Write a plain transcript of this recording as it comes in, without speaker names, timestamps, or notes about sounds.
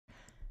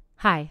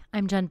Hi,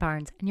 I'm Jen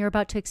Barnes, and you're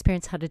about to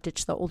experience how to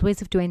ditch the old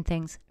ways of doing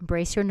things,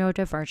 embrace your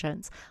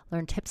neurodivergence,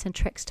 learn tips and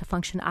tricks to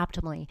function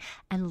optimally,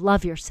 and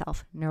love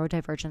yourself,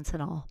 neurodivergence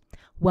and all.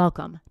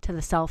 Welcome to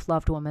the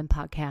Self-Loved Woman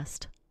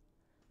podcast.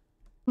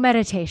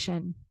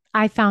 Meditation.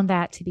 I found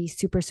that to be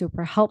super,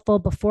 super helpful.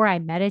 Before I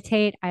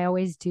meditate, I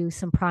always do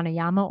some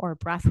pranayama or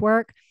breath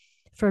work.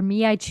 For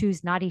me, I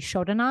choose Nadi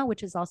Shodhana,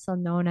 which is also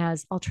known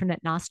as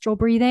alternate nostril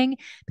breathing,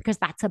 because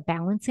that's a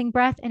balancing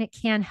breath and it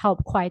can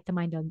help quiet the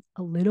mind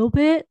a little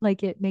bit.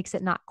 Like it makes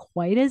it not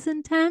quite as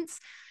intense.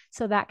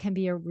 So that can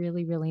be a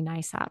really, really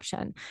nice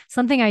option.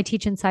 Something I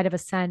teach inside of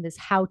Ascend is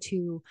how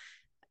to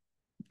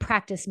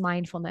practice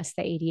mindfulness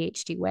the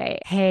ADHD way.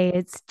 Hey,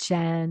 it's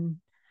Jen.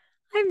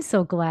 I'm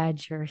so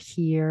glad you're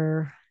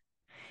here.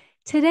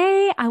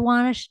 Today, I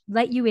want to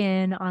let you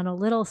in on a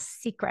little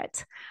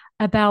secret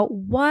about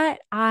what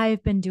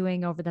I've been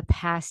doing over the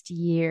past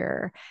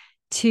year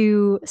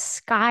to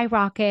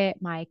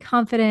skyrocket my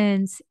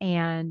confidence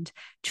and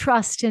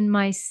trust in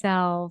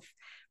myself,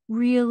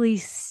 really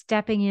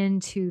stepping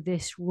into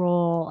this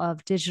role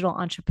of digital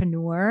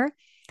entrepreneur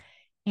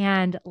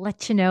and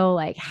let you know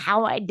like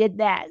how I did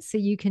that so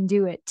you can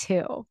do it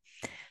too.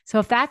 So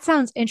if that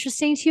sounds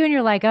interesting to you and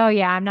you're like, oh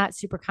yeah, I'm not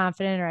super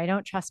confident or I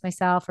don't trust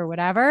myself or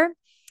whatever,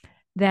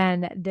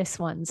 then this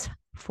one's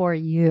for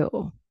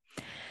you.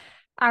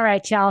 All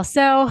right, y'all.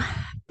 So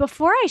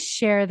before I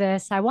share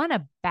this, I want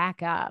to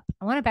back up.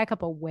 I want to back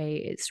up a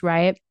ways,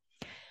 right?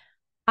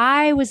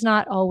 I was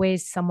not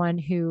always someone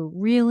who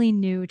really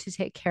knew to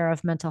take care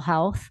of mental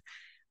health.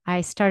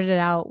 I started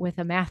out with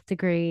a math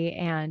degree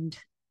and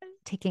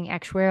taking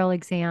actuarial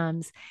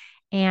exams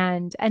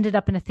and ended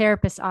up in a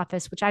therapist's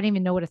office, which I didn't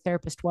even know what a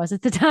therapist was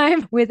at the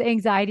time with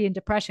anxiety and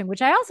depression,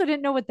 which I also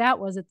didn't know what that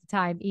was at the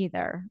time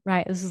either.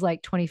 Right. This is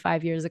like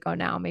 25 years ago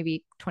now,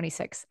 maybe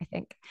 26, I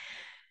think.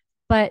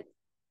 But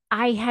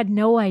I had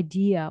no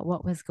idea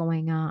what was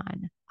going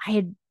on. I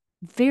had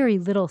very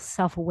little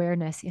self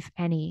awareness, if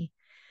any,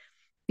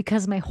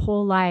 because my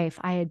whole life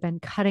I had been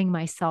cutting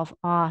myself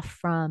off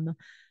from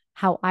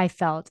how I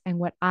felt and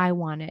what I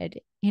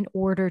wanted in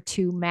order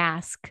to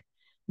mask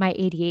my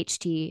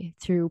ADHD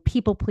through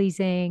people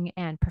pleasing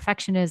and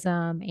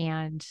perfectionism.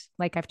 And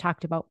like I've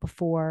talked about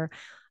before,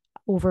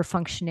 over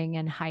functioning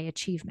and high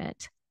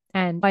achievement.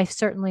 And I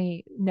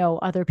certainly know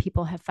other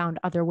people have found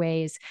other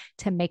ways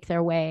to make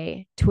their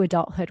way to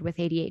adulthood with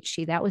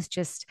ADHD. That was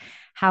just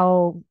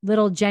how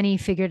little Jenny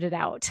figured it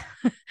out.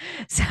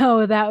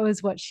 So that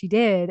was what she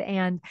did.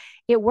 And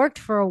it worked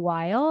for a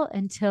while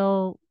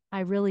until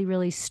I really,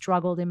 really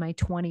struggled in my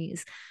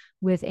 20s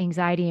with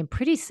anxiety and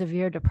pretty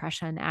severe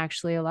depression,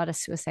 actually, a lot of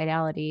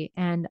suicidality.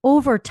 And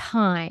over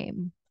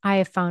time, I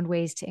have found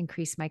ways to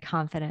increase my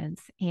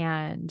confidence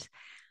and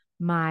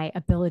my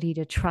ability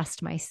to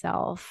trust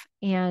myself.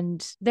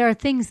 And there are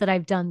things that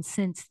I've done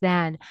since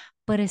then,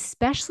 but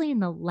especially in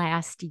the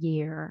last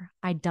year,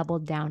 I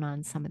doubled down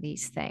on some of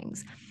these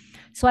things.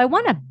 So I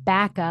want to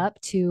back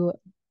up to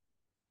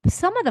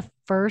some of the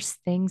first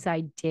things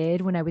I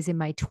did when I was in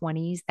my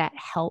 20s that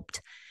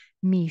helped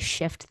me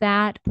shift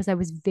that was I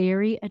was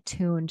very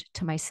attuned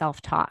to my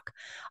self talk.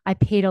 I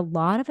paid a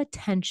lot of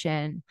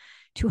attention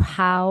to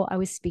how I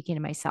was speaking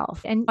to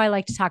myself. And I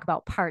like to talk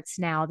about parts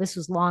now. This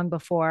was long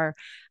before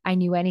I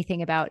knew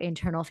anything about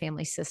internal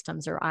family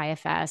systems or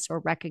IFS or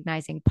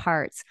recognizing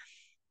parts.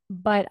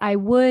 But I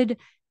would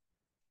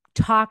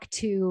talk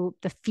to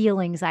the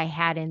feelings I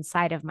had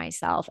inside of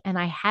myself. And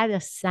I had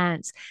a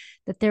sense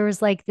that there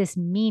was like this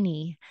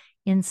meanie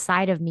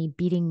inside of me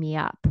beating me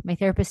up. My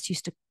therapist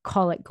used to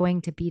call it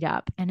going to beat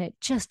up. And it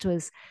just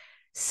was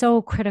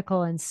so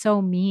critical and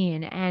so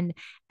mean. And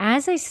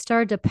as I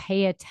started to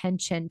pay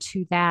attention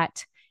to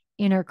that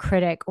inner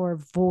critic or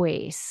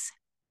voice,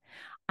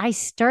 I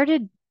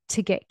started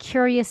to get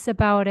curious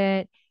about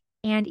it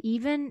and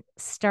even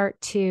start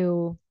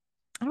to,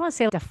 I don't want to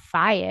say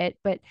defy it,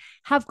 but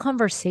have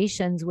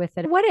conversations with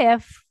it. What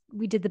if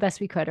we did the best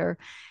we could? Or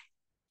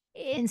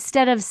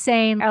instead of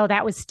saying, oh,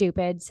 that was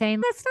stupid,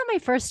 saying, that's not my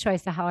first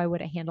choice of how I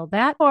would have handled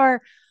that.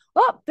 Or,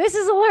 oh, this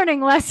is a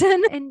learning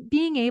lesson, and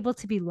being able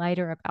to be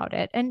lighter about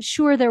it. And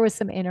sure, there was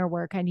some inner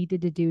work I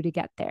needed to do to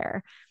get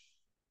there.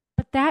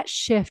 But that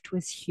shift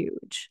was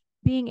huge.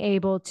 Being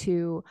able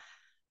to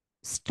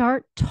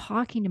start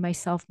talking to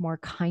myself more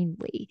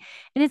kindly.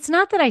 And it's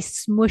not that I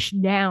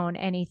smushed down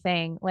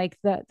anything like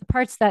the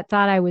parts that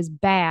thought I was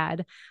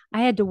bad. I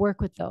had to work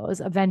with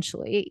those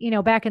eventually. You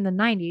know, back in the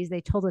 90s,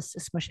 they told us to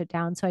smush it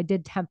down. So I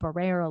did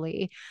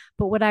temporarily.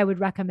 But what I would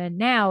recommend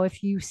now,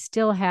 if you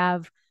still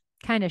have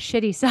kind of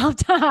shitty self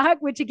talk,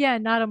 which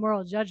again, not a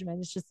moral judgment,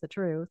 it's just the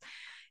truth.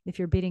 If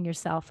you're beating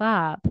yourself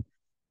up,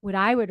 what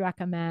I would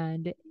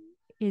recommend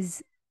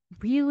is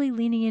really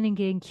leaning in and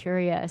getting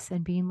curious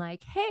and being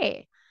like,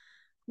 hey,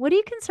 what are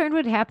you concerned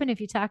would happen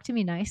if you talk to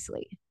me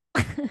nicely?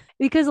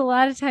 Because a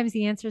lot of times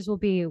the answers will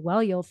be,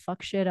 well, you'll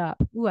fuck shit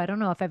up. Ooh, I don't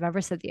know if I've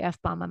ever said the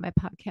F bomb on my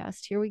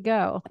podcast. Here we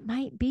go. It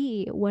might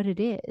be what it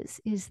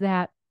is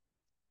that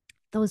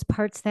those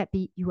parts that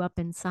beat you up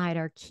inside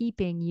are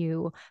keeping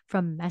you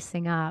from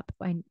messing up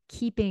and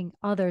keeping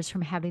others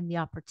from having the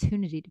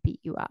opportunity to beat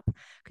you up.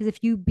 Because if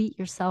you beat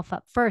yourself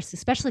up first,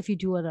 especially if you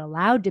do it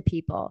aloud to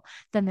people,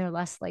 then they're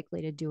less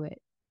likely to do it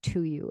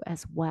to you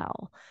as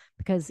well,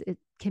 because it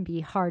can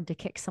be hard to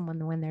kick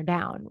someone when they're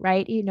down,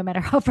 right? No matter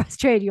how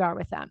frustrated you are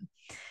with them.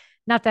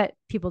 Not that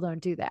people don't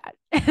do that,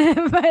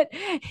 but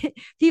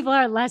people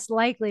are less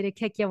likely to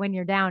kick you when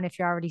you're down if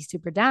you're already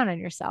super down on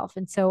yourself.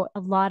 And so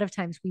a lot of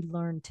times we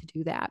learn to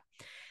do that.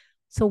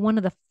 So one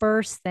of the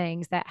first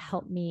things that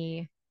helped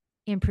me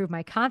improve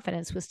my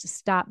confidence was to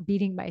stop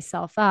beating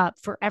myself up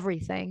for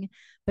everything,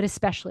 but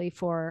especially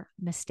for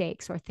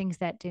mistakes or things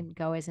that didn't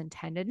go as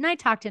intended. And I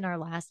talked in our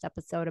last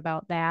episode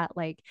about that,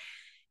 like,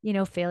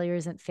 failure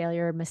isn't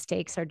failure.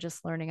 Mistakes are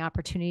just learning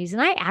opportunities.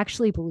 And I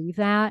actually believe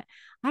that.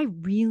 I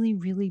really,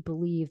 really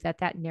believe that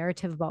that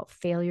narrative about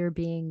failure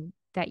being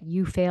that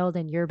you failed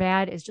and you're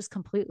bad is just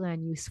completely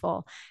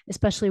unuseful,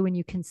 especially when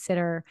you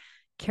consider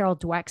Carol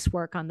Dweck's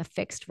work on the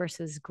fixed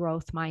versus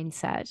growth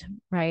mindset,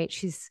 right?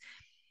 She's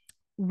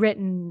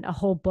written a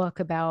whole book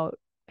about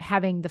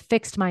having the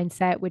fixed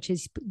mindset, which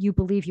is you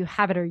believe you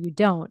have it or you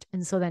don't.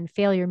 And so then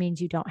failure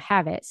means you don't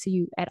have it. So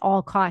you, at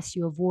all costs,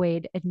 you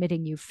avoid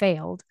admitting you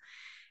failed.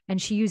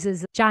 And she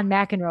uses John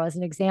McEnroe as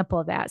an example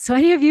of that. So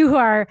any of you who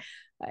are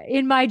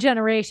in my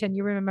generation,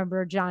 you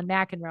remember John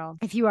McEnroe.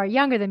 If you are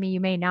younger than me, you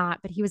may not,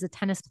 but he was a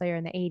tennis player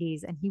in the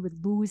 80s and he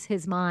would lose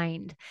his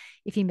mind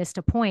if he missed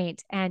a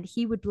point, and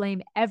he would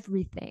blame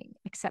everything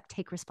except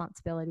take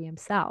responsibility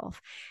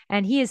himself.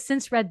 And he has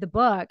since read the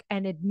book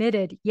and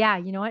admitted, yeah,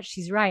 you know what?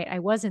 She's right. I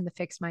was in the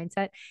fixed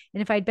mindset.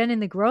 And if I'd been in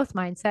the growth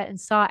mindset and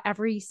saw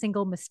every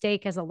single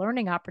mistake as a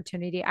learning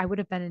opportunity, I would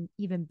have been an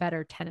even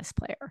better tennis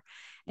player.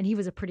 And he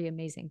was a pretty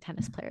amazing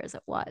tennis player as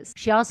it was.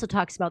 She also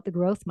talks about the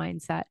growth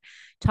mindset,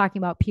 talking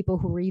about people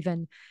who were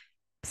even,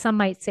 some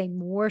might say,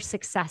 more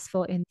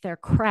successful in their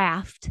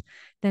craft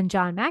than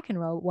John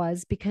McEnroe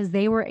was, because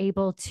they were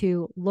able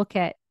to look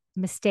at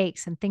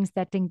mistakes and things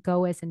that didn't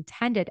go as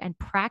intended and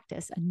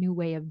practice a new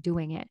way of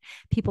doing it.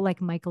 People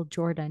like Michael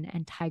Jordan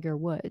and Tiger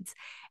Woods.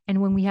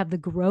 And when we have the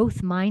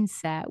growth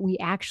mindset, we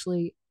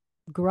actually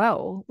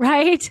grow,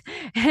 right?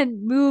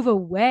 And move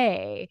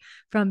away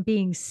from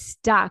being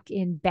stuck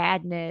in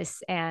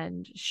badness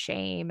and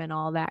shame and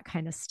all that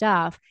kind of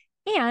stuff.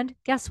 And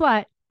guess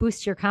what?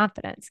 Boost your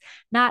confidence,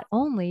 not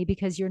only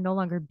because you're no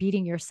longer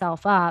beating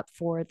yourself up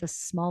for the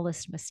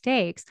smallest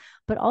mistakes,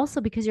 but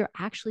also because you're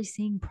actually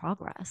seeing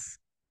progress.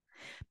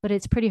 But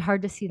it's pretty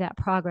hard to see that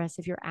progress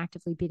if you're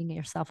actively beating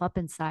yourself up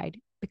inside,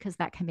 because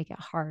that can make it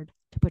hard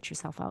to put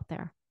yourself out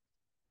there.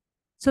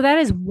 So that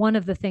is one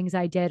of the things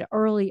I did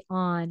early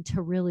on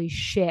to really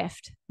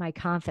shift my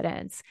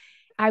confidence.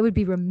 I would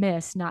be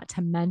remiss not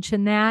to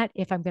mention that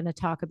if I'm going to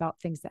talk about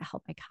things that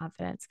help my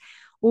confidence.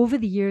 Over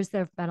the years,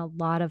 there have been a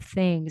lot of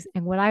things.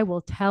 And what I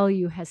will tell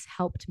you has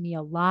helped me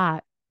a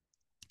lot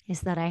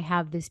is that I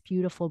have this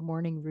beautiful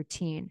morning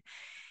routine.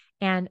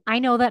 And I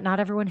know that not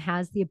everyone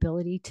has the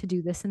ability to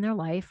do this in their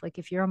life. Like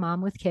if you're a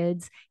mom with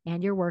kids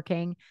and you're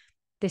working,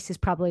 this is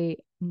probably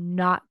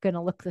not going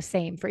to look the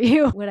same for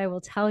you. What I will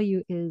tell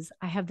you is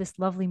I have this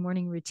lovely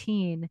morning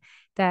routine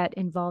that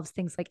involves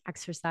things like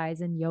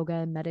exercise and yoga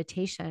and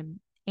meditation.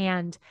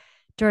 And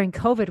during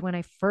COVID, when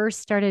I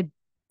first started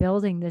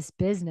building this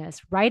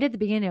business, right at the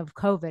beginning of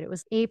COVID, it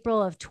was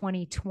April of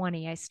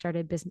 2020, I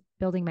started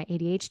building my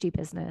ADHD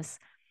business.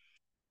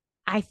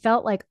 I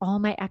felt like all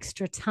my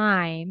extra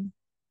time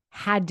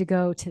had to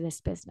go to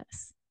this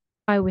business.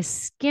 I was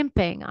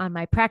skimping on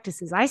my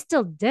practices. I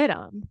still did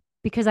them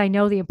because I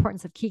know the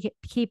importance of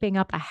keeping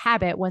up a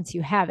habit once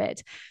you have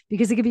it,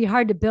 because it can be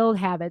hard to build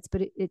habits,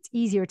 but it's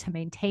easier to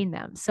maintain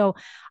them. So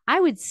I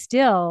would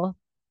still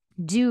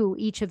do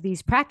each of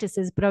these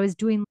practices, but I was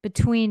doing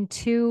between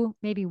 2,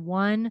 maybe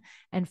 1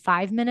 and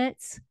 5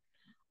 minutes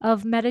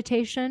of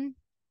meditation,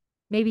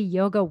 maybe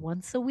yoga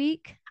once a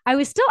week. I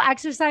was still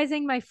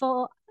exercising my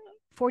full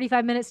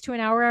 45 minutes to an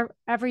hour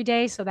every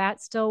day. So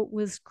that still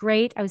was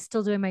great. I was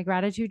still doing my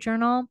gratitude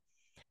journal,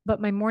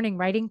 but my morning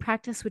writing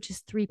practice, which is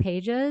 3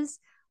 pages,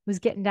 was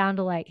getting down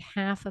to like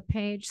half a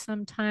page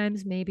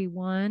sometimes, maybe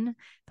one,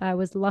 if I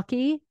was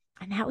lucky.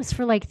 And that was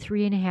for like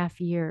 3.5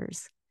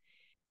 years,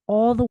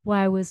 all the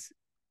while I was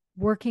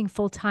working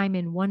full time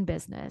in one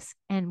business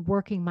and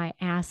working my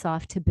ass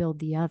off to build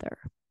the other.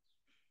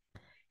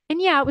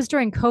 And yeah, it was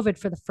during COVID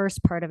for the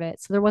first part of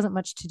it. So there wasn't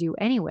much to do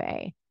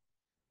anyway.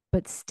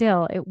 But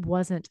still, it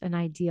wasn't an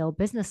ideal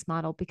business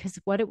model, because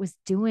what it was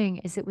doing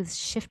is it was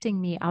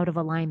shifting me out of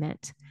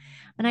alignment.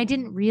 And I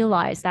didn't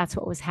realize that's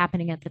what was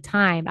happening at the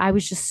time. I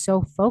was just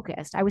so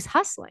focused. I was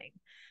hustling.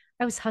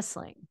 I was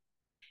hustling.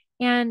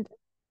 And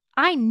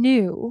I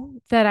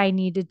knew that I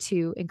needed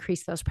to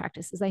increase those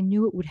practices. I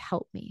knew it would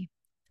help me,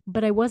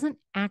 but I wasn't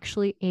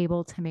actually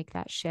able to make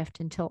that shift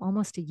until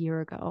almost a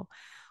year ago,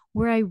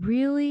 where I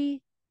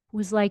really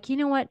was like, you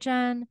know what,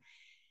 Jen,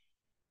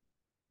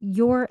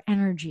 your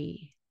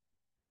energy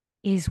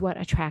is what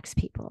attracts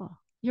people.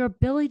 Your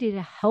ability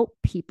to help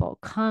people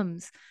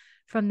comes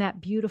from that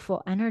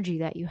beautiful energy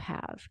that you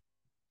have,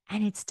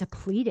 and it's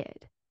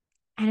depleted.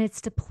 And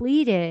it's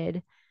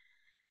depleted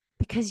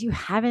because you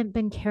haven't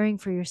been caring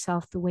for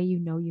yourself the way you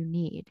know you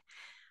need.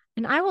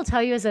 And I will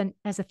tell you, as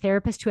a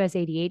therapist who has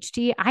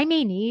ADHD, I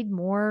may need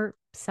more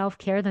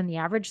self-care than the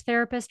average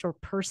therapist or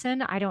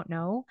person. I don't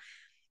know.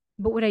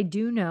 But what I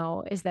do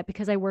know is that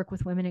because I work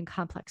with women in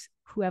complex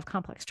who have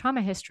complex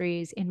trauma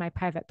histories in my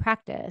private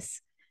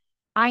practice,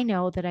 I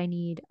know that I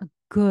need a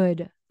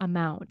good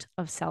amount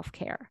of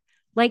self-care.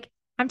 Like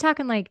I'm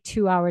talking like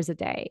 2 hours a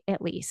day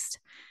at least.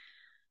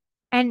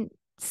 And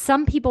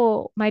some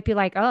people might be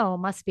like, oh,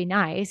 must be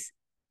nice.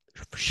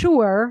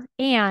 Sure.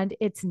 And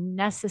it's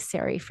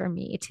necessary for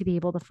me to be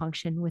able to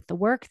function with the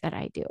work that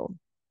I do.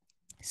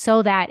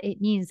 So that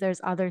it means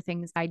there's other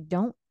things I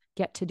don't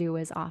get to do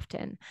as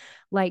often,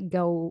 like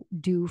go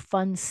do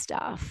fun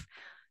stuff.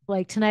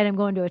 Like tonight, I'm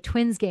going to a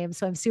Twins game.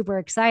 So I'm super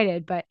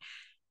excited, but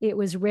it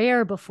was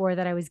rare before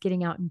that I was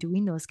getting out and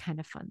doing those kind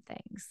of fun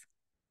things.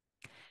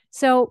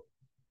 So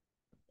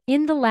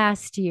in the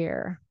last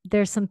year,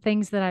 there's some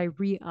things that I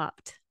re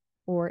upped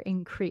or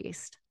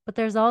increased, but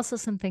there's also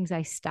some things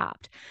I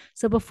stopped.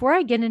 So before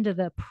I get into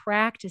the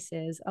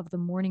practices of the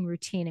morning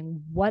routine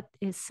and what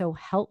is so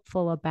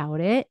helpful about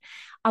it,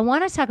 I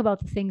want to talk about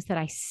the things that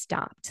I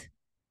stopped.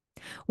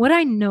 What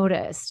I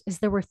noticed is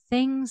there were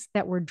things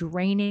that were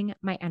draining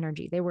my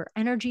energy. They were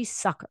energy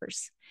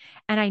suckers.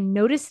 And I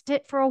noticed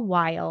it for a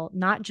while,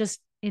 not just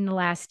in the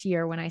last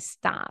year when I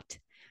stopped,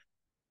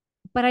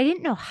 but I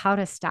didn't know how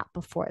to stop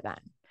before then.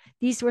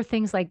 These were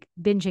things like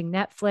binging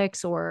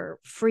Netflix or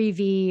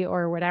Freevee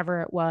or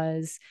whatever it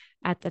was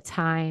at the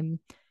time,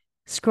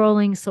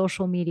 scrolling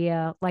social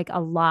media like a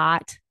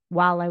lot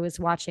while I was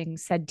watching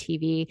said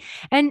TV.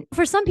 And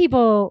for some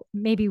people,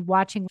 maybe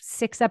watching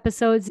 6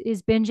 episodes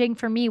is binging.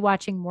 For me,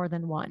 watching more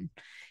than one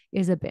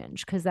is a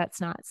binge because that's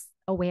not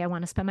a way I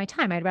want to spend my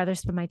time. I'd rather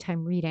spend my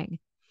time reading.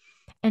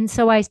 And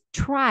so I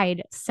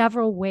tried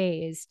several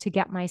ways to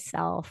get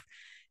myself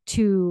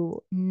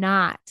to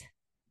not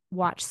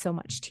watch so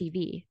much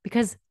TV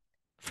because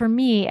for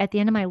me, at the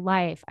end of my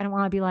life, I don't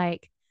want to be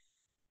like,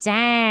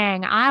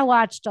 dang, I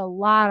watched a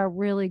lot of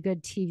really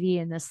good TV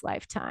in this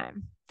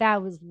lifetime.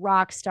 That was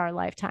rock star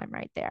lifetime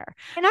right there.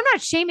 And I'm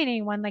not shaming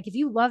anyone. Like, if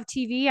you love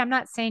TV, I'm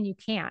not saying you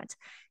can't.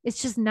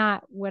 It's just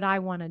not what I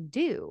want to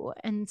do.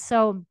 And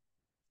so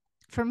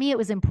for me, it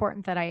was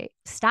important that I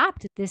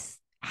stopped this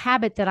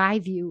habit that I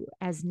view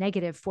as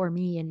negative for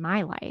me in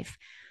my life.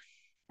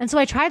 And so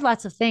I tried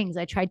lots of things.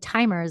 I tried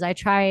timers. I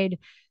tried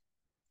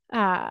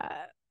uh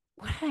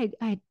what did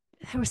I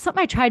there was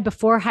something I tried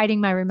before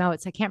hiding my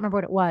remotes. I can't remember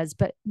what it was,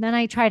 but then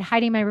I tried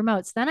hiding my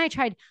remotes. Then I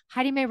tried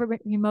hiding my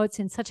remotes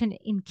in such an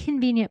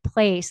inconvenient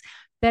place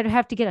that I'd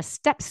have to get a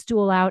step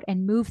stool out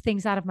and move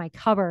things out of my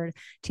cupboard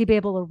to be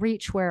able to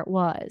reach where it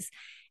was.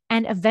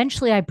 And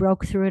eventually I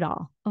broke through it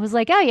all. I was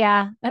like, oh,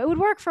 yeah, it would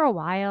work for a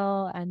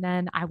while. And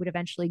then I would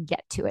eventually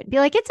get to it and be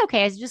like, it's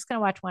okay. I was just going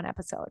to watch one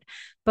episode.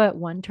 But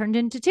one turned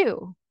into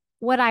two.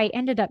 What I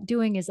ended up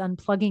doing is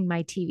unplugging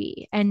my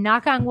TV and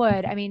knock on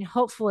wood. I mean,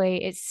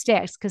 hopefully it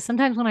sticks because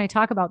sometimes when I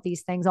talk about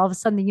these things, all of a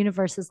sudden the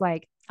universe is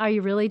like, are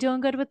you really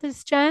doing good with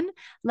this, Jen?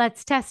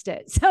 Let's test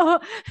it. So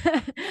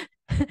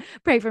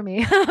pray for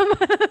me.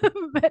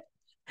 But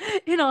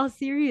in all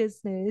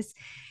seriousness,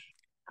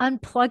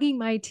 unplugging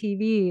my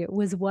TV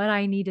was what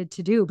I needed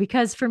to do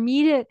because for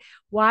me to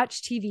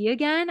watch TV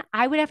again,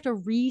 I would have to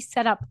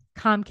reset up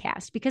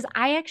Comcast because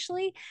I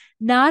actually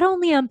not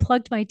only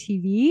unplugged my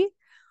TV,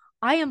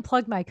 I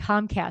unplugged my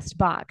Comcast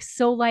box.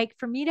 So, like,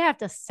 for me to have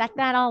to set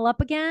that all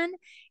up again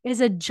is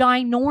a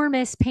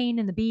ginormous pain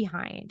in the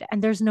behind.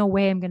 And there's no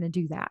way I'm going to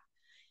do that.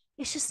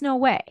 It's just no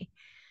way.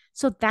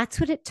 So,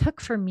 that's what it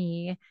took for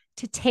me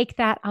to take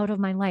that out of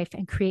my life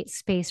and create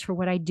space for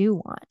what I do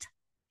want.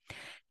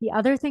 The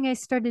other thing I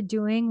started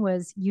doing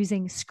was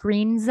using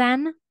Screen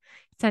Zen.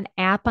 It's an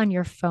app on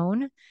your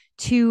phone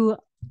to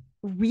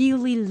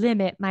really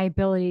limit my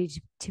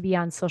ability to be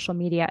on social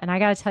media. And I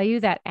got to tell you,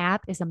 that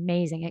app is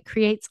amazing. It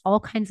creates all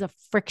kinds of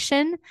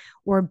friction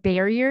or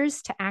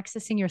barriers to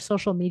accessing your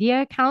social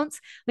media accounts.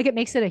 Like it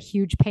makes it a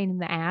huge pain in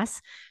the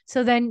ass.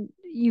 So then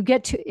you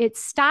get to, it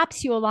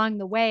stops you along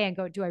the way and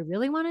go, do I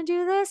really want to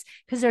do this?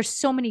 Because there's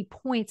so many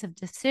points of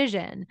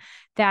decision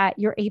that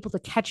you're able to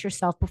catch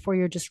yourself before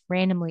you're just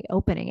randomly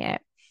opening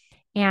it.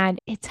 And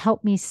it's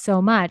helped me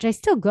so much. I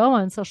still go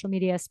on social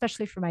media,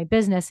 especially for my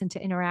business and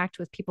to interact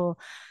with people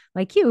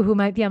like you who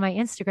might be on my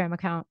Instagram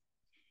account,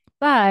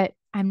 but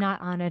I'm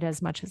not on it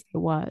as much as I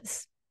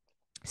was.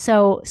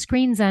 So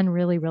Screen Zen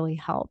really, really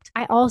helped.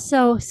 I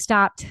also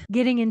stopped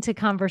getting into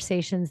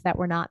conversations that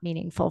were not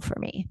meaningful for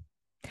me.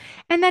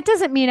 And that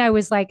doesn't mean I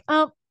was like,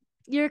 oh,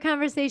 your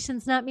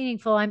conversation's not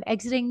meaningful. I'm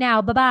exiting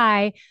now. Bye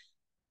bye.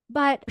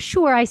 But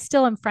sure, I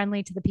still am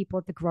friendly to the people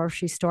at the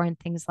grocery store and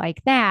things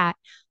like that.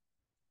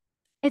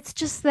 It's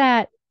just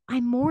that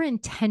I'm more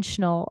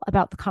intentional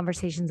about the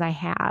conversations I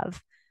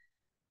have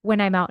when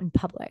I'm out in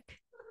public,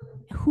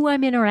 who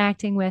I'm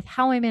interacting with,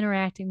 how I'm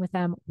interacting with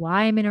them,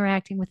 why I'm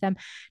interacting with them.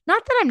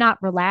 Not that I'm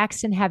not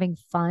relaxed and having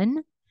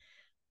fun,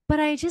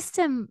 but I just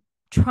am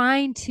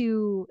trying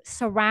to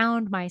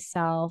surround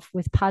myself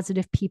with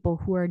positive people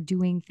who are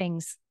doing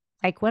things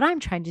like what I'm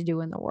trying to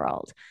do in the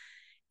world.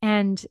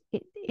 And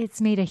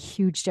it's made a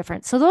huge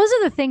difference. So those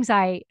are the things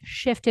I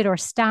shifted out of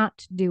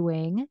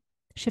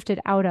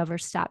or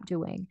stopped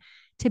doing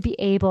to be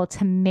able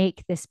to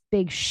make this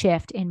big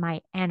shift in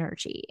my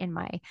energy, in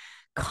my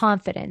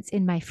confidence,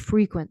 in my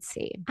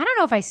frequency. I don't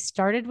know if I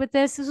started with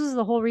this. This was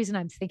the whole reason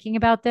I'm thinking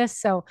about this.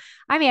 So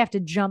I may have to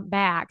jump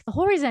back. The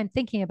whole reason I'm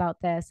thinking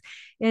about this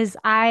is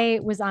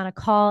I was on a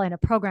call in a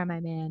program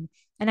I'm in,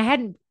 and I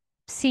hadn't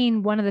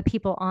seen one of the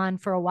people on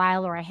for a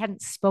while, or I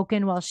hadn't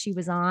spoken while she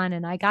was on.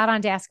 And I got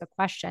on to ask a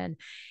question.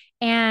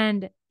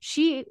 And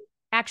she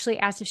actually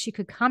asked if she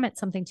could comment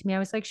something to me. I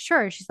was like,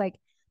 sure. She's like,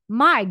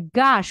 my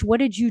gosh, what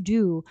did you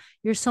do?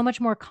 You're so much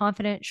more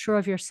confident, sure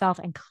of yourself,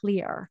 and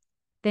clear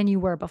than you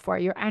were before.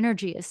 Your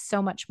energy is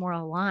so much more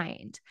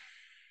aligned.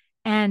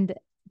 And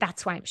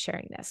that's why I'm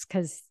sharing this,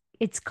 because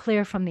it's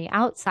clear from the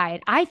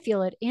outside. I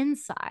feel it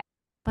inside,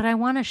 but I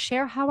want to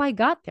share how I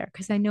got there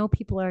because I know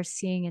people are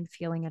seeing and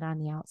feeling it on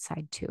the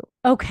outside too.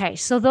 Okay,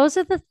 so those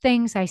are the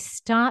things I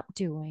stopped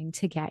doing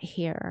to get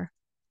here.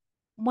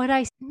 What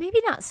I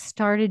maybe not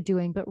started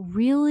doing, but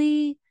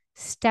really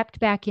stepped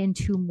back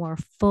into more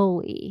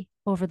fully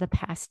over the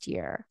past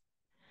year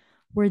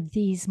were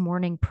these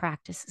morning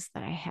practices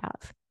that I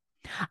have.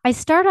 I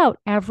start out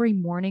every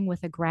morning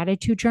with a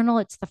gratitude journal.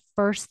 It's the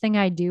first thing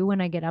I do when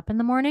I get up in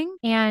the morning.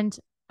 And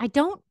I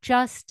don't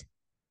just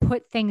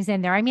put things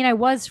in there. I mean, I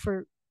was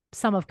for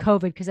some of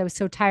COVID because I was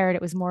so tired.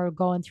 It was more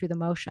going through the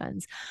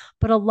motions.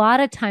 But a lot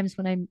of times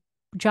when I'm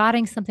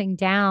jotting something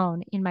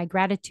down in my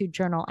gratitude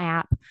journal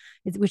app,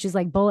 which is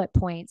like bullet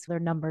points, they're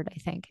numbered, I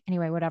think.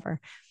 Anyway,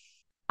 whatever.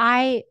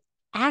 I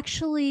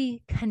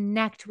actually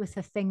connect with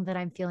the thing that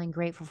I'm feeling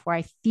grateful for.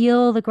 I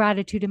feel the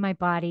gratitude in my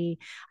body.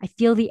 I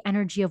feel the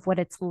energy of what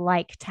it's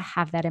like to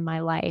have that in my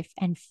life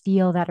and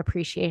feel that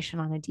appreciation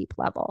on a deep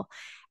level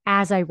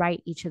as I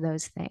write each of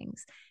those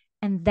things.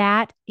 And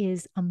that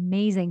is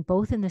amazing,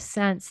 both in the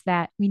sense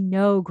that we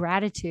know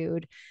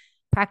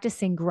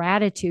practicing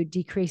gratitude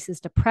decreases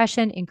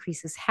depression,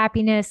 increases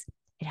happiness,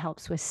 it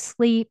helps with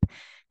sleep.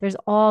 There's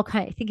all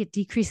kind, I think it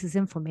decreases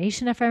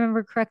inflammation, if I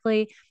remember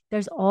correctly.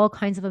 There's all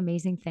kinds of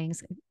amazing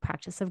things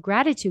practice of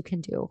gratitude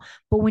can do.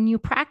 But when you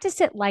practice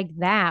it like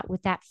that,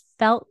 with that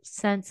felt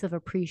sense of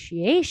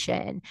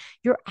appreciation,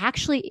 you're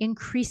actually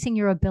increasing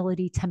your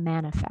ability to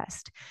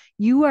manifest.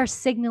 You are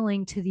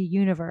signaling to the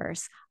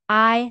universe,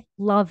 I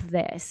love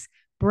this.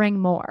 Bring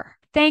more.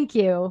 Thank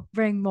you.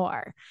 Bring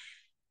more.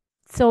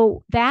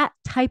 So that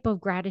type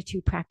of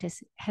gratitude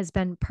practice has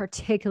been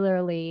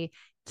particularly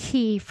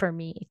key for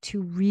me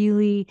to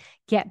really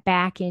get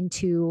back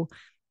into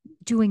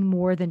doing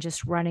more than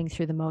just running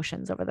through the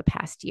motions over the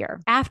past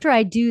year. After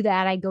I do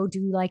that, I go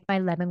do like my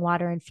lemon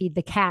water and feed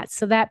the cats.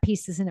 So that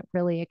piece isn't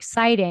really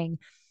exciting.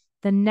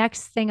 The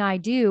next thing I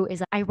do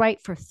is I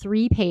write for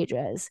 3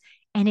 pages,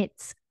 and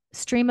it's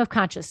stream of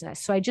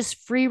consciousness. So I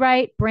just free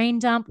write, brain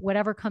dump,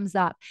 whatever comes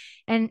up.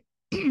 And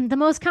the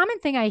most common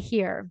thing I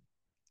hear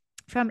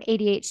from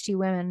ADHD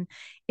women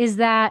is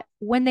that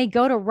when they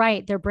go to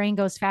write, their brain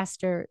goes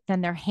faster than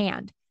their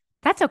hand.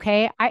 That's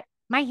okay.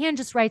 My hand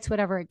just writes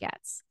whatever it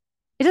gets.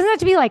 It doesn't have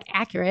to be like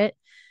accurate.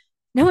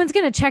 No one's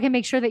going to check and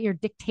make sure that your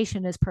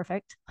dictation is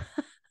perfect.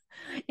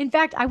 In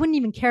fact, I wouldn't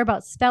even care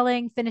about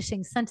spelling,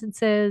 finishing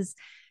sentences,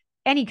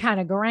 any kind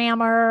of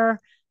grammar.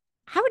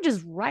 I would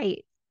just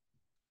write,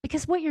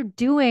 because what you're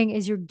doing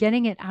is you're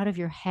getting it out of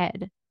your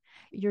head.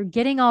 You're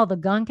getting all the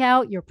gunk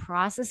out, you're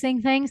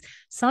processing things.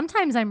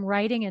 Sometimes I'm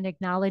writing and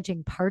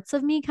acknowledging parts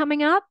of me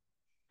coming up.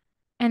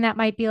 And that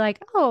might be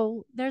like,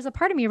 oh, there's a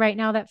part of me right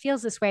now that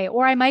feels this way.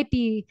 Or I might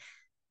be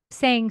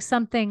saying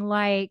something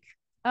like,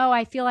 oh,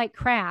 I feel like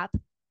crap.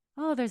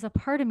 Oh, there's a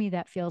part of me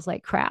that feels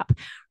like crap.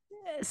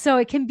 So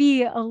it can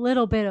be a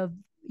little bit of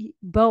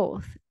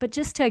both, but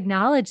just to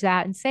acknowledge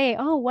that and say,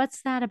 oh,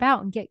 what's that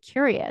about? And get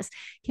curious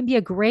can be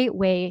a great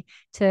way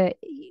to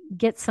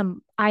get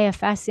some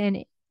IFS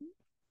in,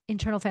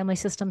 internal family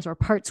systems, or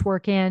parts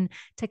work in,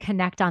 to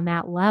connect on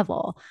that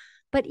level.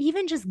 But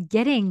even just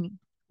getting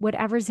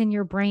whatever's in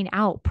your brain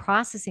out,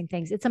 processing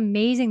things, it's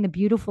amazing the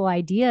beautiful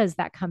ideas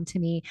that come to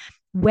me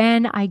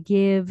when I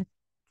give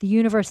the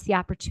universe the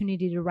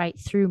opportunity to write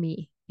through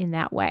me in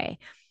that way.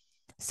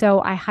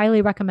 So I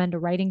highly recommend a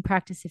writing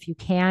practice if you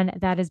can.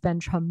 That has been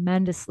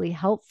tremendously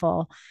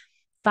helpful.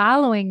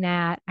 Following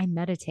that, I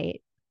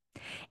meditate.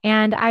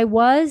 And I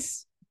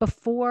was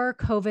before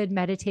COVID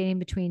meditating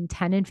between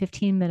 10 and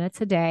 15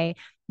 minutes a day.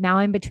 Now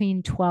I'm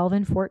between 12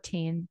 and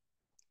 14.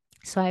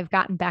 So I've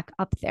gotten back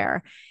up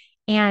there.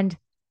 And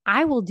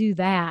I will do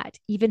that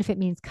even if it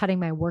means cutting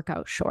my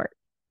workout short.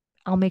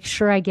 I'll make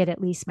sure I get at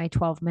least my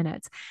 12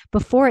 minutes.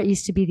 Before, it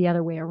used to be the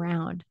other way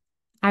around.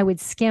 I would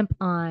skimp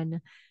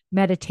on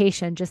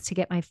meditation just to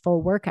get my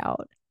full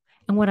workout.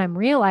 And what I'm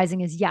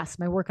realizing is, yes,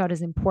 my workout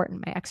is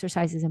important. My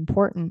exercise is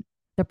important.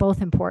 They're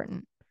both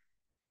important.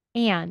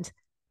 And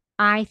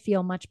I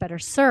feel much better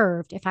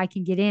served if I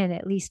can get in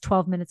at least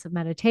 12 minutes of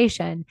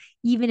meditation,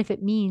 even if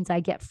it means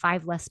I get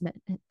five less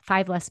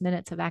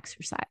minutes of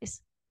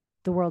exercise.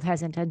 The world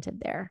hasn't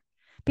ended there.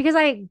 because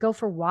I go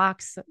for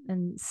walks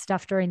and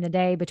stuff during the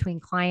day between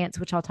clients,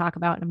 which I'll talk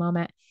about in a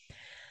moment.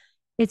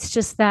 It's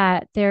just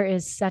that there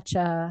is such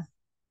a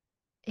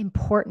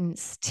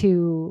importance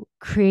to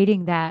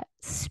creating that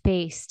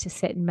space to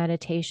sit in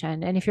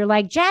meditation. And if you're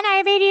like, Jen, I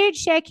have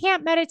ADHD, I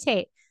can't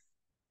meditate.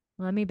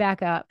 Let me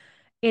back up.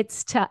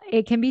 It's tough.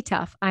 It can be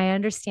tough. I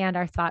understand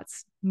our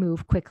thoughts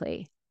move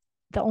quickly.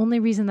 The only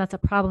reason that's a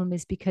problem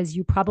is because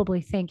you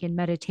probably think in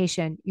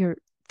meditation, your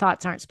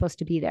thoughts aren't supposed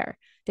to be there,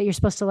 that you're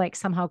supposed to like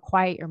somehow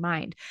quiet your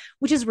mind,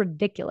 which is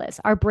ridiculous.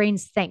 Our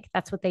brains think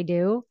that's what they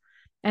do.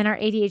 And our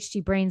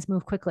ADHD brains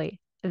move quickly.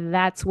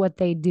 That's what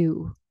they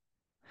do.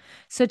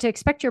 So to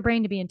expect your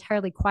brain to be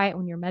entirely quiet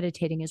when you're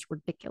meditating is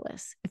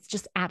ridiculous. It's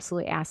just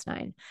absolutely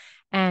asinine.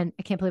 And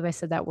I can't believe I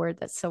said that word.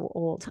 That's so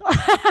old.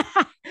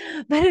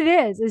 But it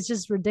is. It's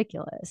just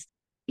ridiculous.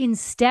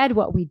 Instead,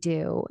 what we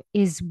do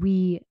is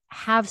we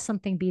have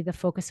something be the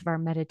focus of our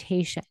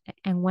meditation.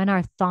 And when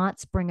our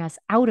thoughts bring us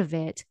out of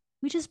it,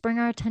 we just bring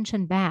our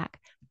attention back.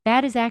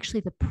 That is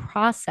actually the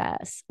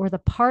process or the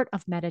part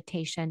of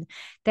meditation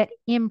that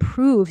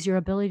improves your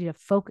ability to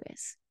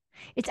focus.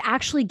 It's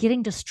actually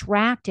getting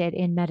distracted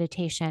in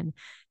meditation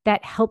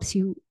that helps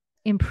you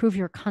improve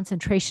your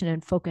concentration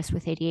and focus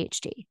with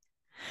ADHD.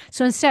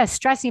 So instead of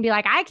stressing, be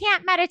like, I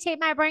can't meditate,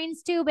 my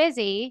brain's too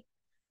busy.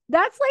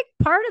 That's like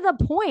part of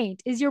the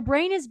point is your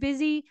brain is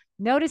busy.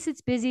 Notice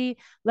it's busy.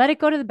 Let it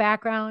go to the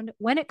background.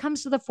 When it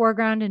comes to the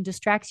foreground and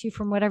distracts you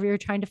from whatever you're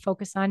trying to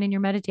focus on in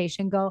your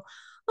meditation, go,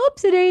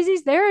 oops,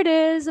 daisies, there it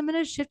is. I'm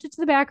going to shift it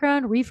to the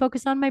background,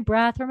 refocus on my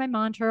breath or my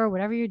mantra or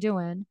whatever you're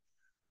doing.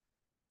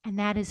 And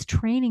that is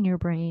training your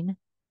brain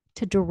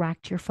to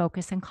direct your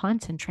focus and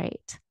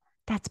concentrate.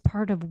 That's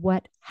part of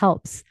what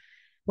helps,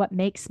 what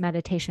makes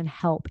meditation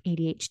help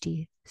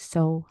ADHD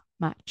so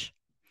much.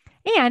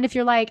 And if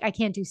you're like, I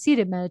can't do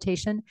seated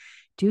meditation,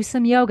 do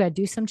some yoga,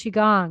 do some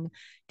Qigong,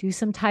 do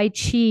some Tai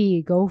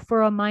Chi, go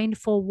for a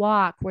mindful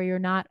walk where you're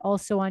not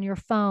also on your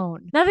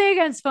phone. Nothing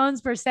against phones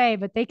per se,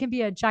 but they can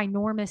be a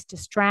ginormous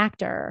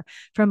distractor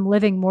from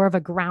living more of a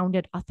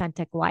grounded,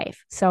 authentic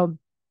life. So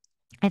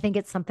I think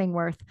it's something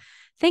worth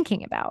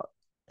thinking about.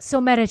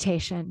 So,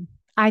 meditation,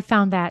 I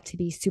found that to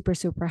be super,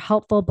 super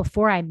helpful.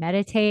 Before I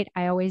meditate,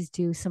 I always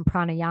do some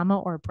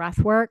pranayama or breath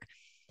work.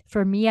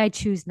 For me, I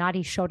choose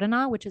nadi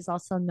shodhana, which is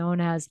also known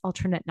as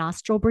alternate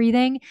nostril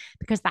breathing,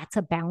 because that's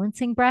a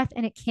balancing breath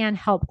and it can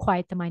help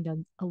quiet the mind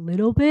a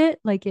little bit.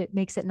 Like it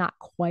makes it not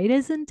quite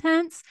as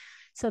intense.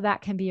 So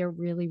that can be a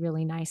really,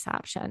 really nice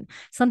option.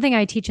 Something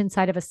I teach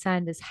inside of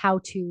Ascend is how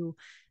to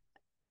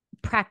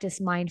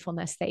practice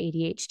mindfulness the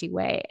ADHD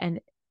way. And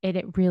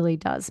it really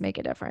does make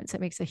a difference.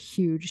 It makes a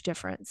huge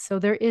difference. So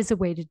there is a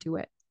way to do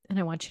it. And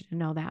I want you to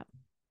know that.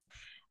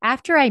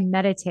 After I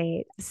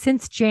meditate,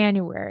 since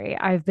January,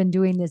 I've been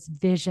doing this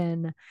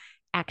vision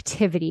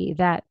activity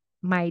that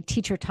my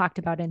teacher talked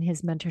about in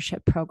his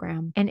mentorship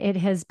program. And it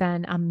has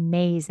been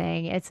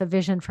amazing. It's a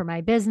vision for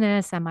my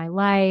business and my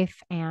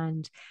life.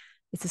 And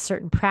it's a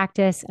certain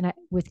practice and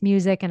with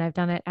music. And I've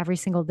done it every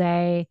single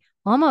day,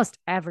 almost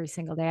every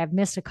single day. I've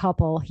missed a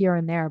couple here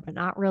and there, but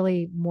not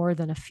really more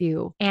than a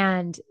few.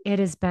 And it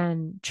has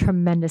been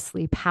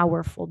tremendously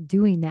powerful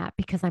doing that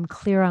because I'm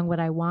clear on what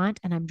I want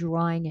and I'm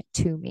drawing it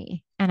to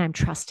me and I'm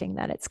trusting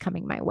that it's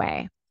coming my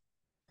way.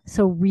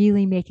 So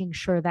really making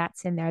sure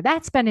that's in there.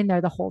 That's been in there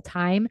the whole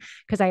time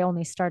because I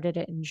only started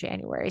it in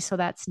January. So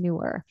that's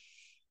newer.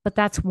 But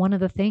that's one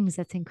of the things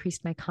that's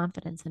increased my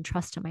confidence and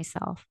trust in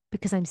myself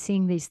because I'm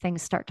seeing these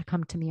things start to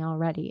come to me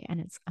already. And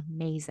it's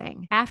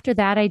amazing. After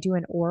that, I do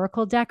an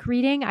oracle deck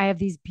reading. I have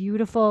these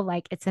beautiful,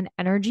 like it's an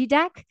energy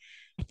deck.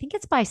 I think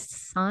it's by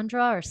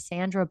Sandra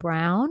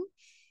Brown.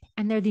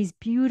 And they're these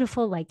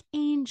beautiful, like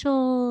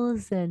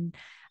angels. And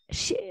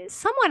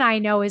someone I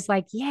know is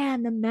like, yeah,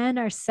 and the men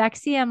are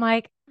sexy. I'm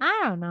like,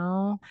 I don't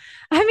know.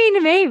 I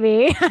mean,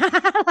 maybe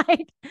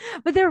like,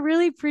 but they're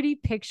really pretty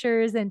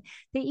pictures and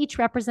they each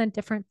represent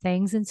different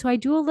things. And so I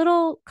do a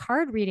little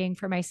card reading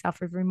for myself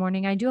every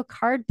morning. I do a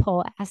card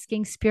pull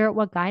asking spirit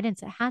what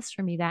guidance it has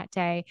for me that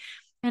day.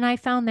 And I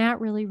found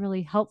that really,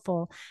 really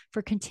helpful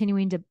for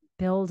continuing to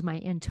build my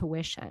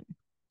intuition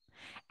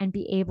and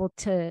be able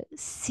to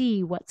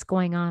see what's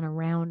going on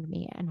around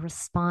me and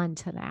respond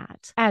to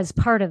that. As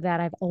part of that,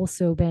 I've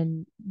also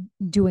been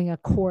doing a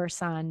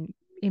course on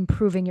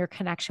improving your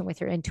connection with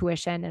your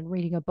intuition and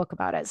reading a book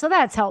about it. So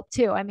that's helped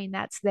too. I mean,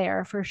 that's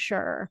there for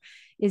sure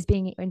is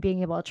being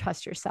able to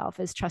trust yourself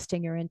is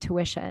trusting your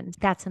intuition.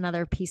 That's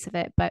another piece of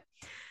it, but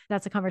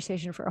that's a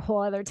conversation for a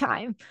whole other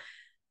time.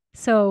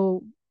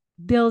 So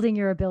building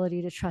your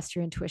ability to trust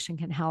your intuition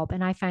can help.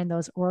 And I find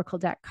those Oracle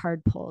deck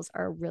card pulls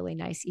are a really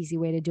nice, easy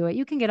way to do it.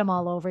 You can get them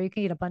all over. You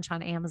can get a bunch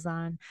on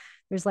Amazon.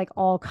 There's like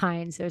all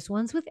kinds. There's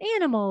ones with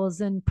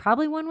animals and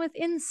probably one with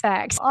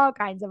insects, all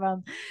kinds of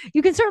them.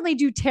 You can certainly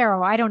do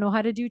tarot. I don't know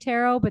how to do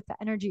tarot, but the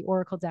energy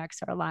Oracle decks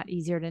are a lot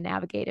easier to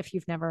navigate if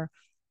you've never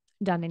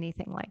done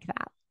anything like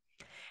that.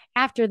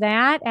 After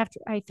that, after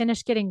I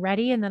finish getting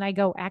ready, and then I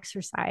go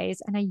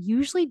exercise. And I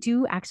usually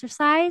do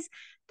exercise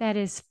that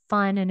is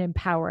fun and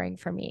empowering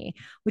for me,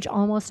 which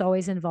almost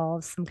always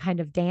involves some kind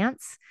of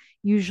dance,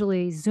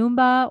 usually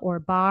Zumba or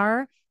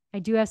bar. I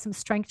do have some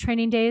strength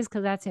training days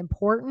because that's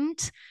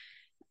important.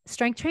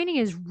 Strength training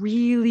is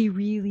really,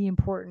 really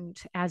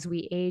important as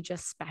we age,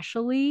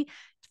 especially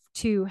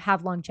to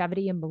have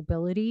longevity and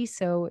mobility.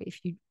 So if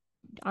you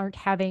aren't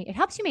having, it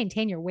helps you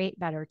maintain your weight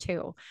better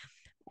too,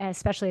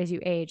 especially as you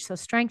age. So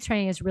strength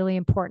training is really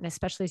important,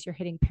 especially as you're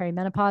hitting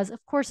perimenopause.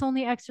 Of course,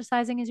 only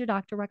exercising as your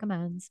doctor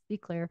recommends, be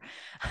clear.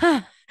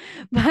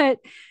 But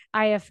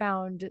I have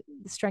found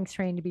strength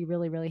training to be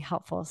really, really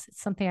helpful.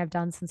 It's something I've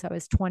done since I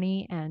was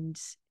 20, and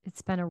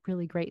it's been a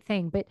really great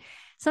thing. But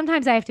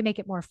sometimes I have to make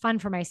it more fun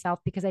for myself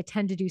because I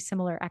tend to do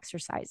similar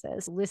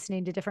exercises,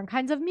 listening to different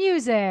kinds of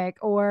music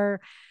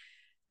or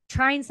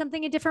trying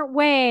something a different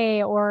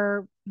way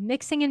or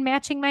mixing and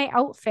matching my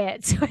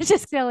outfits, which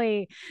is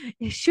silly,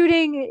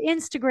 shooting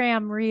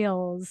Instagram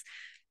reels,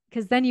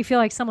 because then you feel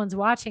like someone's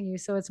watching you.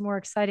 So it's more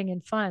exciting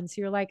and fun.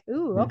 So you're like,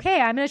 ooh, okay,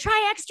 I'm going to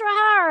try extra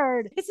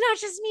hard. It's not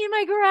just me in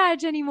my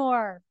garage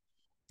anymore.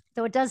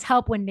 So it does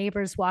help when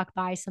neighbors walk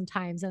by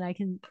sometimes and I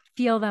can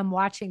feel them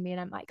watching me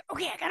and I'm like,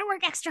 okay, I got to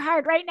work extra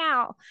hard right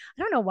now.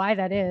 I don't know why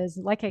that is,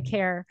 like I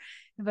care,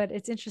 but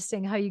it's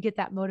interesting how you get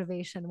that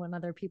motivation when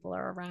other people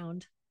are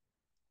around.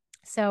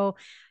 So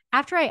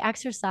after I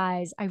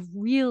exercise, I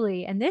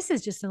really, and this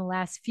is just in the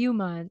last few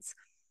months,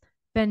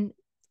 been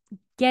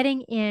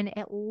getting in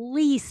at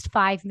least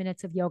 5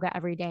 minutes of yoga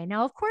every day.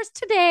 Now, of course,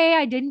 today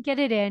I didn't get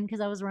it in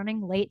because I was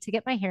running late to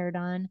get my hair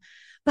done.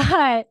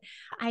 But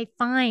I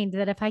find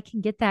that if I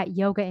can get that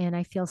yoga in,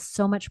 I feel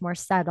so much more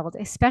settled,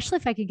 especially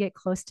if I could get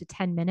close to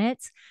 10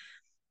 minutes.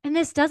 And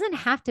this doesn't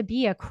have to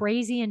be a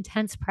crazy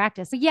intense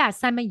practice. Yes,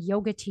 I'm a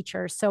yoga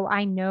teacher, so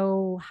I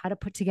know how to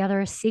put together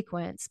a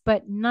sequence,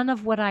 but none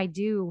of what I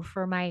do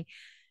for my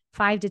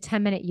 5 to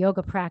 10 minute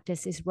yoga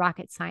practice is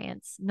rocket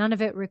science. None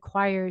of it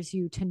requires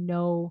you to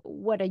know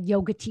what a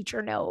yoga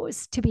teacher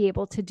knows to be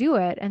able to do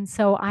it. And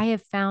so I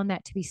have found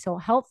that to be so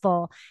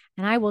helpful.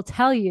 And I will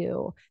tell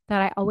you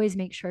that I always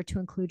make sure to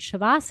include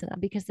Shavasana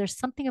because there's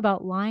something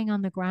about lying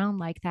on the ground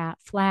like that,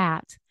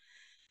 flat,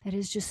 that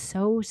is just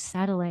so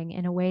settling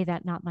in a way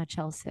that not much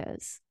else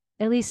is.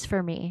 At least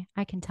for me,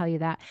 I can tell you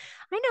that.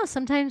 I know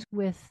sometimes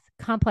with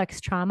complex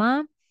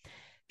trauma,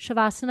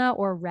 Shavasana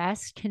or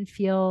rest can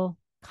feel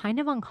kind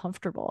of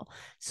uncomfortable.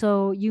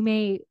 So you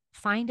may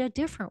find a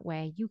different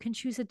way. You can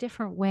choose a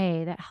different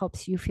way that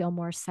helps you feel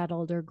more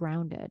settled or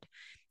grounded.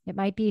 It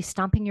might be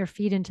stomping your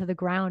feet into the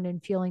ground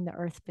and feeling the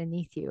earth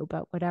beneath you,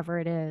 but whatever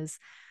it is,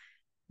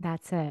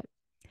 that's it.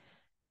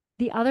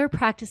 The other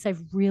practice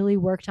I've really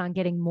worked on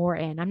getting more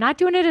in, I'm not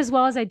doing it as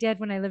well as I did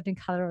when I lived in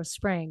Colorado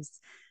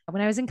Springs.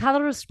 When I was in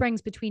Colorado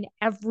Springs, between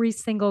every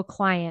single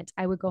client,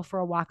 I would go for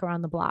a walk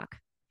around the block.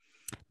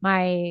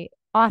 My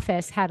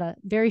office had a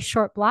very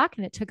short block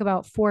and it took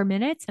about 4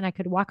 minutes and I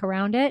could walk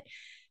around it.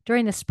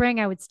 During the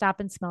spring, I would stop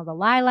and smell the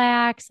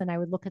lilacs and I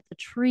would look at the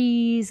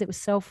trees. It was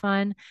so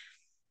fun.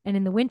 And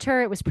in the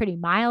winter, it was pretty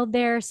mild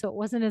there. So it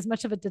wasn't as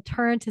much of a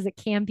deterrent as it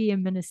can be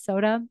in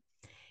Minnesota.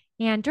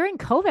 And during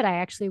COVID, I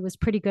actually was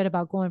pretty good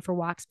about going for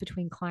walks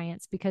between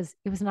clients because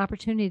it was an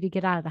opportunity to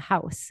get out of the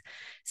house.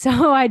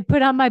 So I'd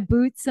put on my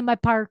boots and my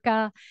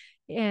parka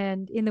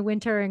and in the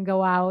winter and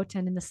go out.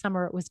 And in the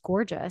summer, it was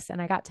gorgeous.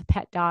 And I got to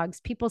pet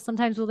dogs. People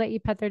sometimes will let you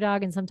pet their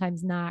dog and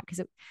sometimes not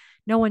because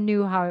no one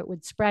knew how it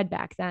would spread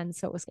back then.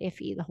 So it was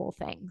iffy, the whole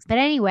thing. But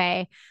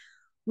anyway,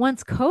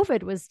 once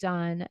COVID was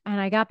done and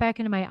I got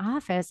back into my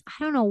office,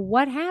 I don't know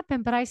what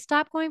happened, but I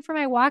stopped going for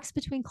my walks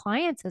between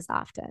clients as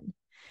often.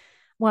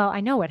 Well,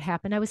 I know what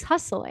happened. I was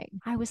hustling.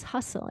 I was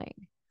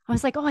hustling. I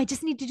was like, oh, I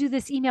just need to do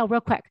this email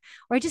real quick,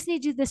 or I just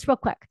need to do this real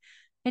quick.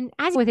 And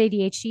as with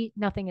ADHD,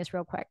 nothing is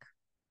real quick.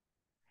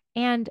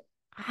 And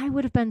I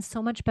would have been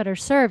so much better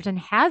served and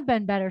have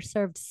been better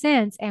served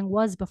since and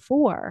was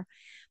before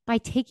by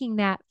taking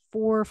that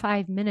 4 or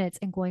 5 minutes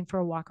and going for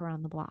a walk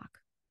around the block.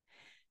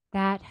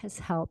 That has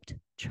helped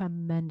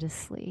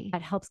tremendously.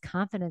 That helps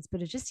confidence,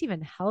 but it just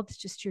even helps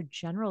just your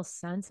general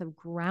sense of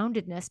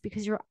groundedness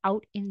because you're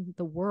out in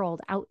the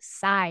world,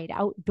 outside,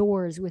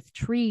 outdoors with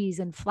trees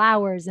and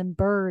flowers and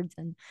birds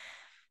and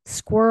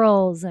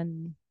squirrels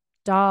and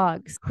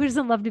dogs. Who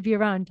doesn't love to be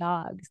around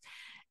dogs?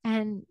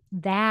 And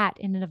that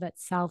in and of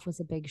itself was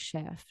a big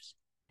shift.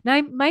 Now,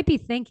 I might be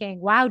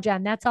thinking, wow,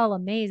 Jen, that's all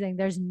amazing.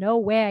 There's no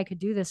way I could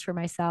do this for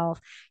myself.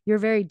 You're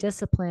very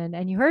disciplined.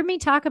 And you heard me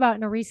talk about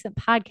in a recent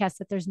podcast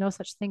that there's no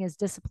such thing as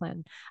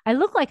discipline. I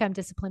look like I'm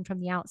disciplined from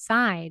the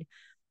outside,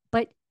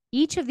 but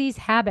each of these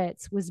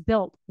habits was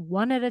built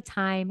one at a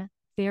time,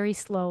 very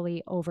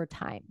slowly over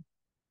time,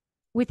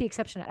 with the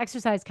exception of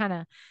exercise, kind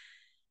of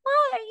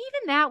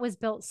even that was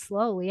built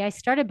slowly. I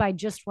started by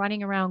just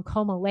running around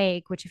Coma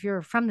Lake, which, if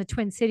you're from the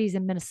Twin Cities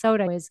in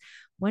Minnesota, is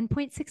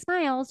 1.6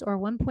 miles or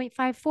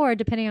 1.54,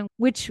 depending on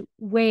which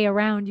way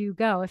around you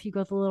go. If you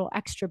go the little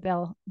extra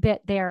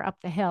bit there up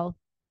the hill.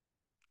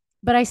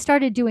 But I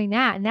started doing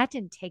that, and that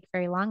didn't take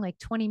very long, like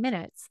 20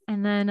 minutes.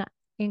 And then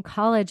in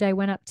college, I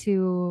went up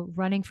to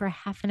running for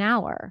half an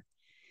hour.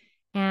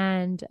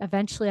 And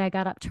eventually I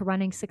got up to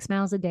running 6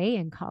 miles a day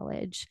in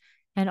college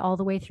and all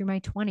the way through my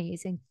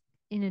 20s. And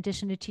in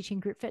addition to teaching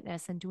group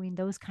fitness and doing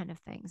those kind of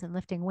things and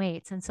lifting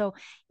weights. And so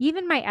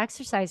even my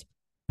exercise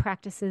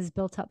practices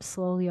built up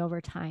slowly over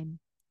time,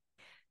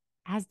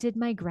 as did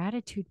my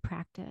gratitude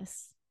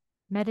practice.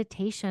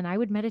 Meditation, I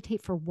would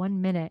meditate for 1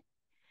 minute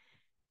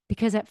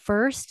because at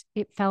first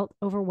it felt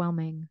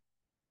overwhelming.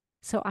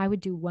 So I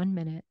would do 1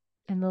 minute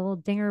and the little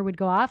dinger would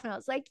go off and I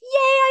was like, yay,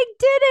 I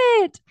did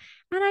it.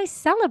 And I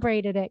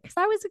celebrated it because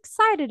I was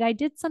excited. I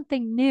did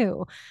something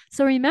new.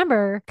 So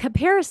remember,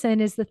 comparison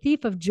is the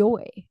thief of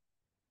joy.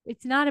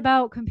 It's not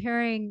about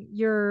comparing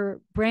your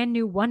brand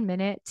new 1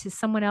 minute to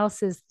someone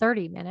else's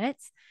 30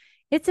 minutes.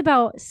 It's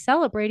about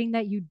celebrating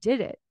that you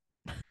did it.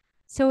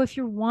 So if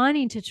you're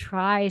wanting to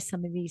try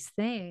some of these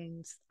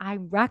things, I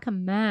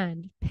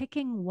recommend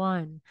picking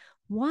one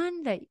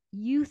that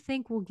you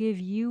think will give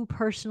you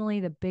personally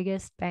the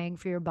biggest bang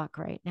for your buck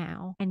right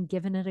now and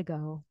giving it a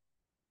go.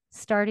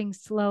 Starting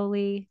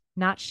slowly,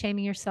 not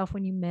shaming yourself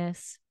when you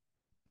miss.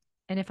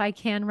 And if I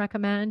can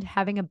recommend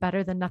having a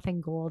better than nothing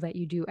goal that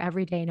you do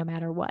every day, no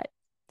matter what.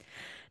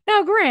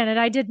 Now, granted,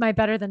 I did my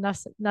better than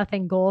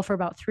nothing goal for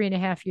about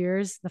 3.5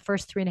 years, the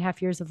first 3.5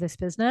 years of this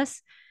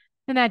business.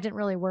 And that didn't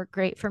really work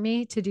great for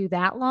me to do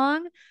that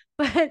long,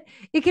 but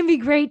it can be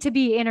great to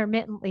be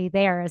intermittently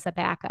there as a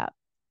backup.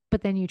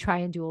 But then you try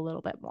and do a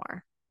little bit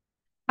more.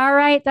 All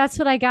right, that's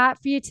what I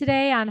got for you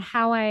today on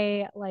how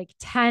I like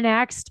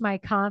 10x'd my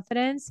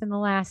confidence in the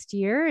last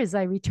year as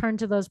I returned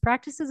to those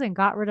practices and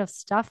got rid of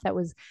stuff that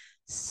was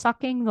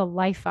sucking the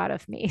life out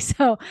of me.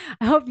 So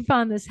I hope you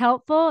found this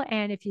helpful.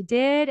 And if you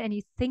did, and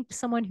you think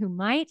someone who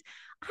might,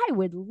 I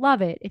would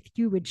love it if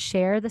you would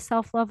share the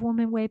Self Love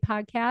Woman Way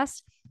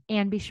podcast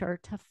and be sure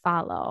to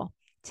follow.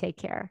 Take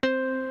care.